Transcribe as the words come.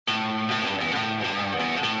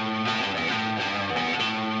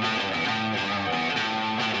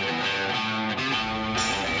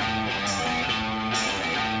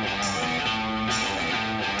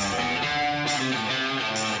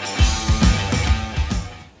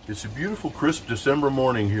It's a beautiful, crisp December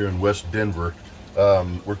morning here in West Denver.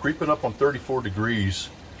 We're creeping up on 34 degrees.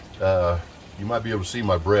 You might be able to see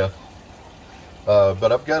my breath.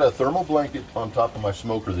 But I've got a thermal blanket on top of my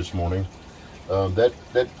smoker this morning. That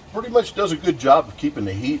pretty much does a good job of keeping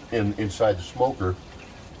the heat inside the smoker.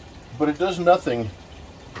 But it does nothing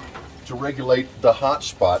to regulate the hot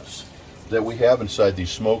spots that we have inside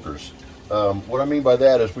these smokers. What I mean by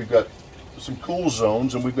that is we've got some cool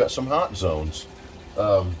zones and we've got some hot zones.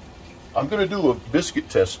 I'm going to do a biscuit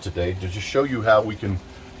test today to just show you how we can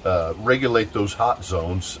regulate those hot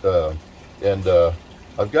zones.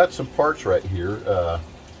 I've got some parts right here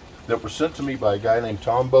that were sent to me by a guy named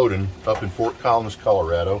Tom Bowden up in Fort Collins,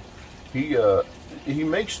 Colorado. He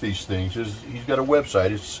makes these things. He's got a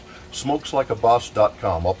website. It's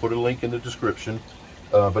smokeslikeaboss.com. I'll put a link in the description.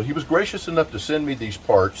 But he was gracious enough to send me these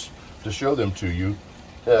parts to show them to you.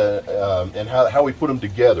 And how we put them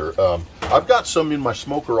together. I've got some in my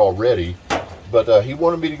smoker already, but he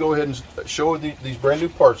wanted me to go ahead and show these brand new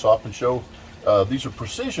parts off and show these are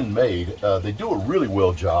precision made. They do a really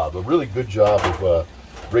good job of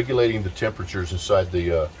regulating the temperatures inside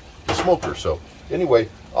the smoker. So anyway,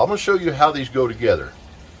 I'm going to show you how these go together.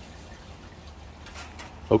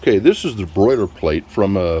 Okay, this is the broiler plate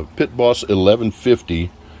from Pit Boss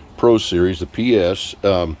 1150 Pro Series, the PS.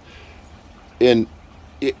 And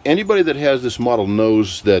anybody that has this model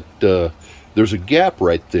knows that there's a gap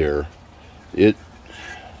right there.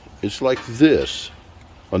 It's like this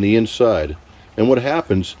on the inside, and what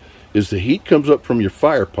happens is the heat comes up from your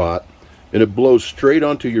fire pot and it blows straight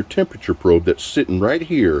onto your temperature probe that's sitting right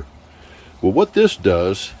here. Well, what this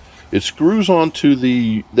does, it screws onto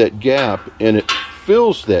that gap and it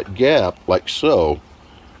fills that gap like so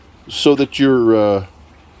that your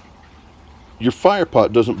fire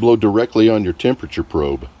pot doesn't blow directly on your temperature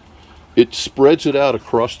probe. It spreads it out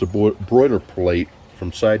across the broiler plate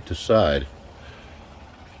from side to side.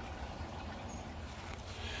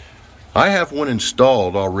 I have one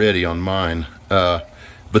installed already on mine,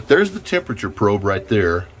 but there's the temperature probe right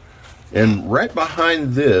there, and right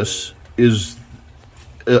behind this is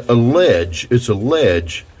a ledge. It's a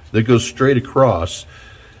ledge that goes straight across.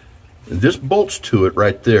 This bolts to it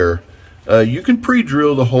right there. You can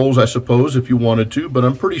pre-drill the holes, I suppose, if you wanted to, but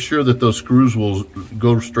I'm pretty sure that those screws will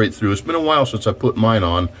go straight through. It's been a while since I put mine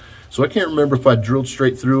on, so I can't remember if I drilled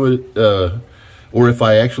straight through it or if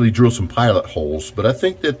I actually drilled some pilot holes. But I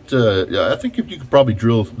think that I think if you could probably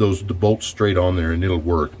drill the bolts straight on there and it'll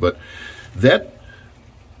work. But that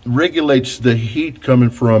regulates the heat coming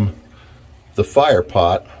from the fire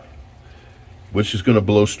pot, which is going to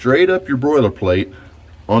blow straight up your broiler plate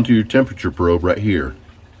onto your temperature probe right here.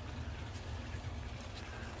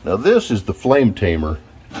 Now this is the flame tamer.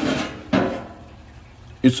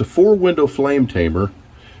 It's a 4-window flame tamer.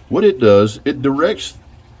 What it does, it directs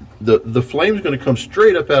the flame is going to come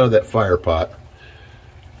straight up out of that fire pot,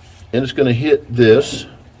 and it's going to hit this,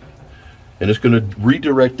 and it's going to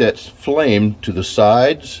redirect that flame to the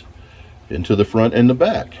sides and to the front and the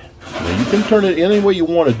back. Now you can turn it any way you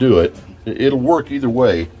want to do it. It'll work either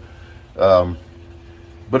way, but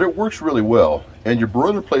it works really well. And your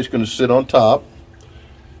broiler plate's going to sit on top.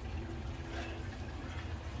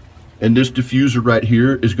 And this diffuser right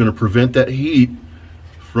here is going to prevent that heat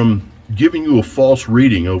from giving you a false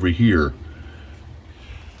reading over here.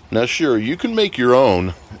 Now sure, you can make your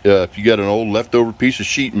own if you got an old leftover piece of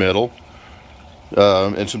sheet metal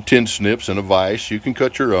and some tin snips and a vise. You can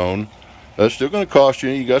cut your own. It's still going to cost you.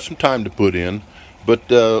 You got some time to put in. But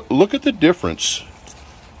look at the difference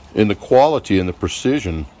in the quality and the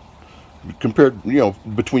precision compared,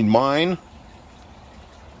 between mine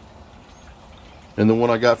and the one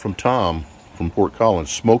I got from Tom from Fort Collins,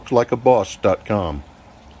 smokeslikeaboss.com.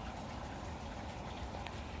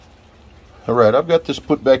 Alright, I've got this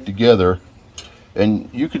put back together, and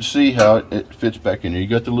you can see how it fits back in here. You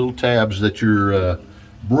got the little tabs that your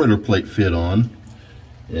broiler plate fit on,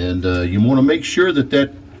 and you want to make sure that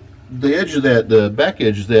the edge of that, the back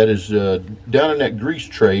edge of that, is down in that grease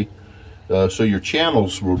tray, so your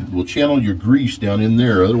channels will channel your grease down in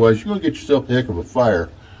there. Otherwise, you're going to get yourself a heck of a fire.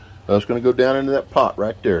 It's going to go down into that pot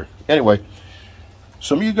right there. Anyway,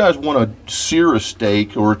 some of you guys want to sear a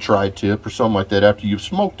steak or a tri-tip or something like that after you've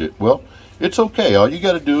smoked it. Well, it's okay. All you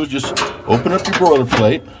got to do is just open up your broiler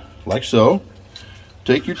plate like so.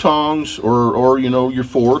 Take your tongs or your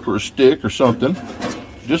fork or a stick or something.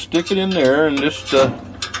 Just stick it in there, and just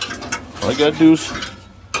all you got to do is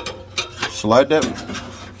slide that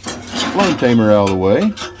flame tamer out of the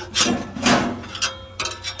way.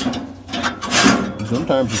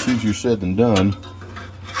 Sometimes it's easier said than done.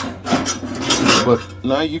 But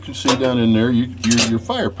now you can see down in there, your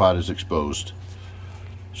fire pot is exposed.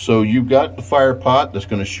 So you've got the fire pot that's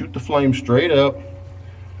going to shoot the flame straight up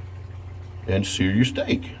and sear your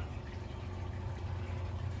steak.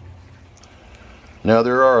 Now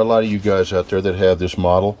there are a lot of you guys out there that have this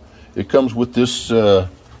model. It comes with this, oh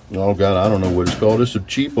God, I don't know what it's called. It's a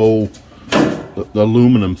cheap old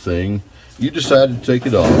aluminum thing. You decided to take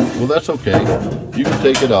it off. Well, that's okay. You can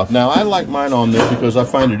take it off. Now, I like mine on there because I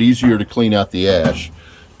find it easier to clean out the ash.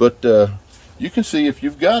 But you can see if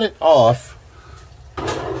you've got it off,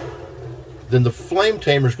 then the flame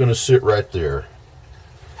tamer is going to sit right there.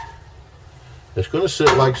 It's going to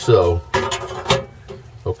sit like so.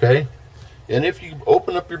 Okay? And if you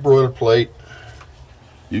open up your broiler plate,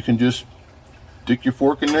 you can just stick your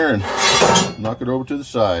fork in there and knock it over to the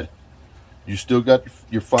side. You still got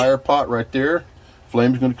your fire pot right there.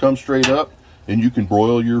 Flame's going to come straight up, and you can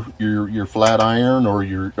broil your flat iron, or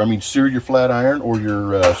sear your flat iron, or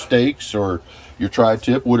your steaks, or your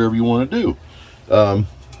tri-tip, whatever you want to do.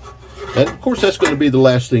 And of course, that's going to be the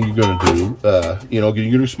last thing you're going to do. You're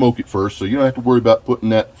going to smoke it first, so you don't have to worry about putting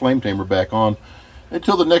that flame tamer back on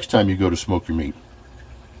until the next time you go to smoke your meat.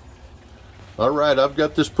 All right, I've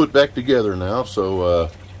got this put back together now, so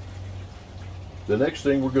the next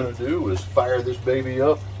thing we're going to do is fire this baby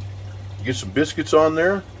up, get some biscuits on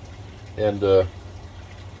there, and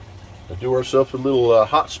do ourselves a little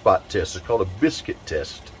hot spot test. It's called a biscuit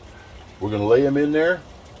test. We're going to lay them in there.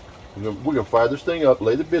 We're going to fire this thing up,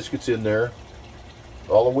 lay the biscuits in there,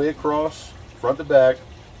 all the way across, front to back.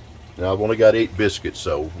 Now, I've only got 8 biscuits,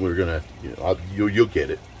 so we're going to, you'll get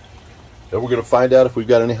it. Then we're going to find out if we've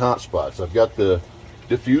got any hot spots. I've got the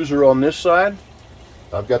diffuser on this side.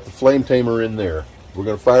 I've got the flame tamer in there. We're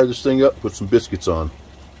going to fire this thing up, put some biscuits on.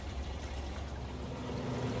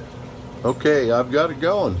 Okay, I've got it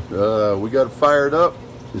going. We got it fired up.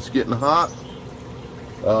 It's getting hot.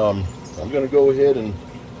 I'm going to go ahead and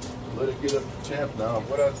let it get up to temp now.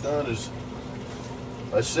 What I've done is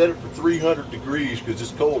I set it for 300 degrees because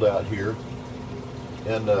it's cold out here.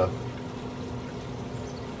 And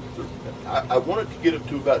I want it to get up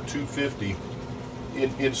to about 250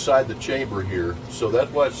 inside the chamber here. So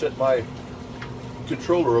that's why I set my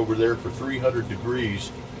controller over there for 300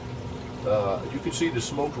 degrees. You can see the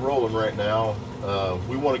smoke rolling right now.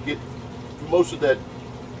 We want to get most of that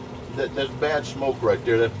bad smoke right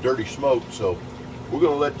there, that dirty smoke. So we're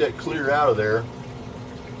going to let that clear out of there.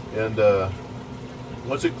 And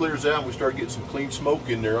once it clears out and we start getting some clean smoke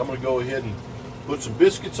in there, I'm going to go ahead and put some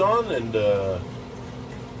biscuits on and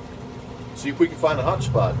see if we can find a hot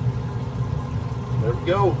spot. There we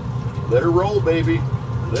go. Let her roll, baby.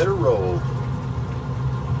 Let her roll.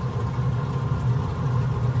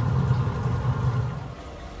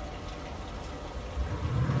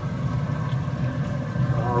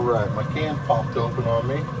 All right, my can popped open on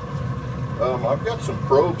me. I've got some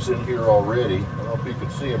probes in here already. I don't know if you can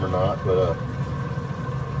see them or not, but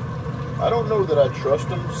I don't know that I trust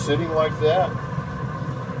them sitting like that.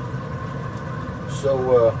 So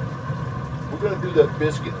we're going to do that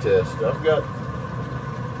biscuit test. I've got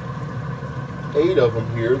 8 of them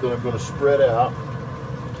here that I'm going to spread out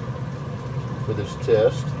for this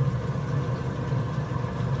test.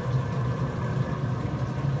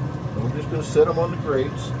 And we're just going to set them on the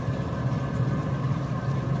grates.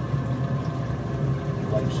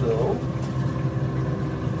 Like so.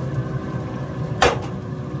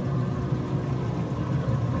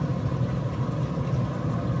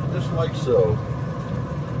 Just like so.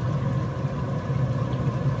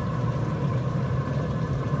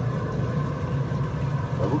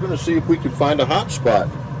 And we're going to see if we can find a hot spot.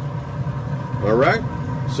 All right.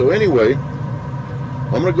 So anyway,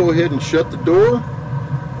 I'm going to go ahead and shut the door,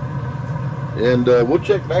 and we'll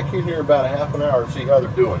check back in here about a half an hour and see how they're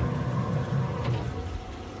doing.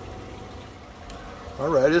 All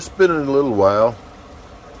right, it's been a little while.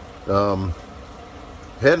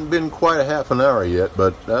 Hadn't been quite a half an hour yet,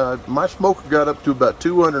 but my smoker got up to about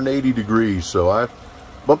 280 degrees, so I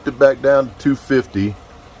bumped it back down to 250.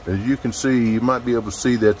 As you can see, you might be able to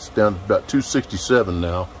see that's down to about 267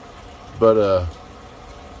 now. But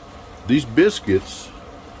these biscuits,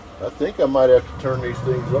 I think I might have to turn these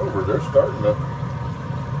things over. They're starting to.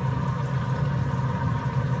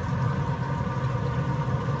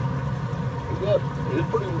 It's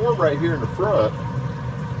pretty warm right here in the front.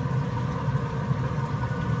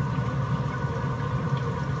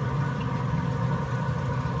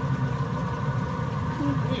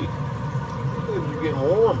 You're getting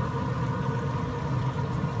warm.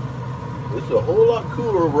 It's a whole lot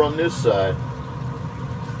cooler over on this side,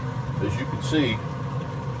 as you can see.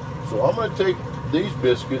 So I'm going to take these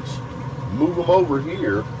biscuits, move them over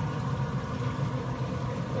here,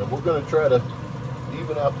 and we're going to try to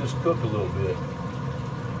even out this cook a little bit.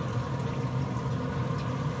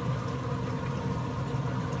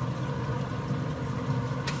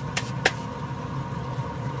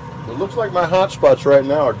 looks like my hot spots right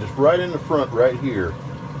now are just right in the front right here.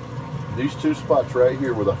 These two spots right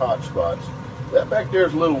here were the hot spots. That back there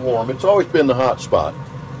is a little warm. It's always been the hot spot.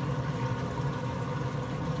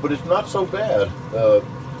 But it's not so bad,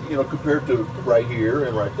 you know, compared to right here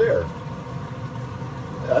and right there.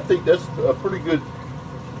 I think that's a pretty good,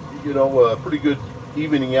 you know, pretty good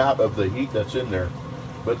evening out of the heat that's in there.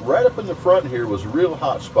 But right up in the front here was a real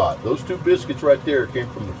hot spot. Those two biscuits right there came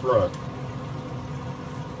from the front.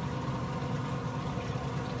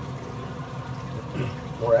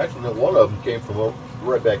 Or actually, no, one of them came from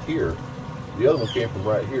right back here. The other one came from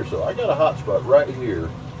right here. So I got a hot spot right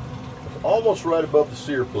here. It's almost right above the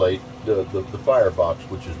sear plate, the firebox,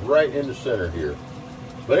 which is right in the center here.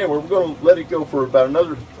 But anyway, we're going to let it go for about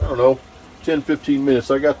another, I don't know, 10-15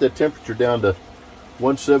 minutes. I got that temperature down to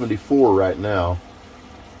 174 right now.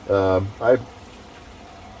 I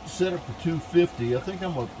set it for 250. I think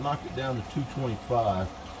I'm going to knock it down to 225.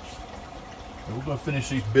 And we're going to finish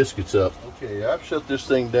these biscuits up. Okay, I've shut this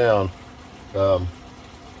thing down. It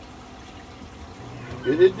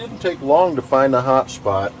didn't take long to find the hot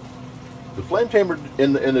spot. The flame tamer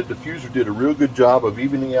and the diffuser did a real good job of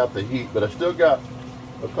evening out the heat, but I still got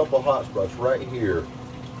a couple hot spots right here.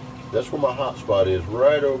 That's where my hot spot is,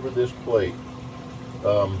 right over this plate.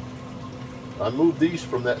 I moved these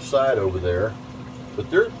from that side over there,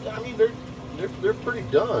 but they're pretty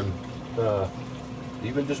done.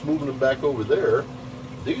 Even just moving them back over there,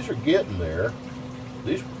 these are getting there.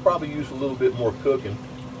 These probably use a little bit more cooking,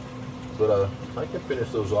 but I can finish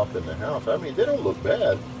those off in the house. I mean, they don't look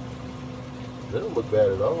bad. They don't look bad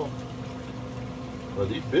at all. Well,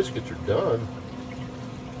 these biscuits are done.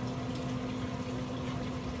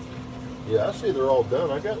 Yeah, I say they're all done.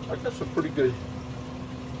 I got some pretty good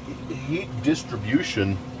heat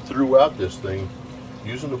distribution throughout this thing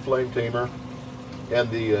using the flame tamer and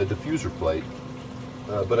the diffuser plate.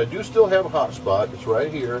 But I do still have a hot spot. It's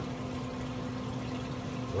right here.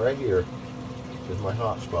 Right here is my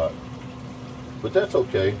hot spot. But that's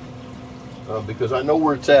okay, because I know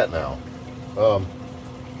where it's at now. You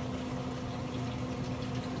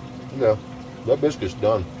know, that biscuit's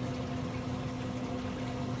done.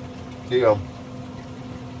 The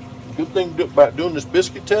good thing about doing this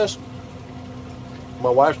biscuit test, my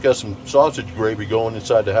wife's got some sausage gravy going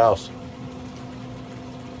inside the house.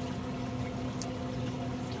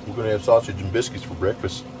 We're going to have sausage and biscuits for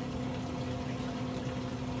breakfast.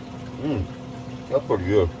 That's pretty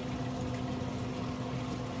good.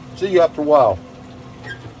 See you after a while.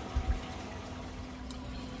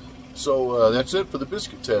 So that's it for the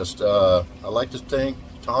biscuit test. I'd like to thank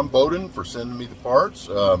Tom Bowden for sending me the parts.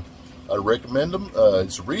 I recommend them.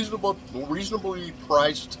 It's a reasonably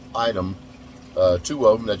priced item. Two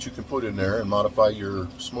of them that you can put in there and modify your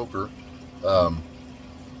smoker.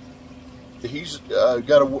 He's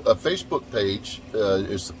got a Facebook page.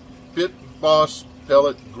 It's the Pit Boss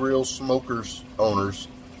Pellet Grill Smokers Owners.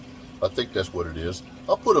 I think that's what it is.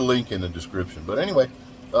 I'll put a link in the description. But anyway,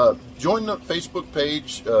 join the Facebook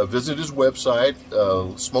page. Visit his website,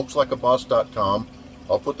 smokeslikeaboss.com.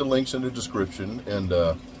 I'll put the links in the description. And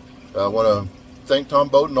I want to thank Tom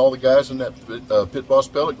Bowden and all the guys in that Pit Boss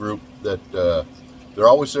Pellet group that they're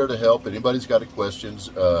always there to help. Anybody's got any questions,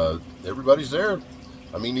 everybody's there.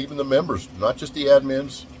 I mean, even the members, not just the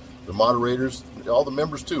admins, the moderators, all the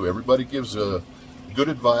members too. Everybody gives good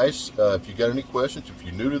advice. If you got any questions, if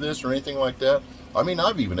you're new to this or anything like that. I mean,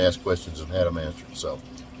 I've even asked questions and had them answered. So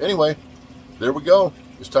anyway, there we go.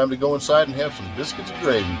 It's time to go inside and have some biscuits and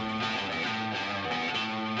gravy.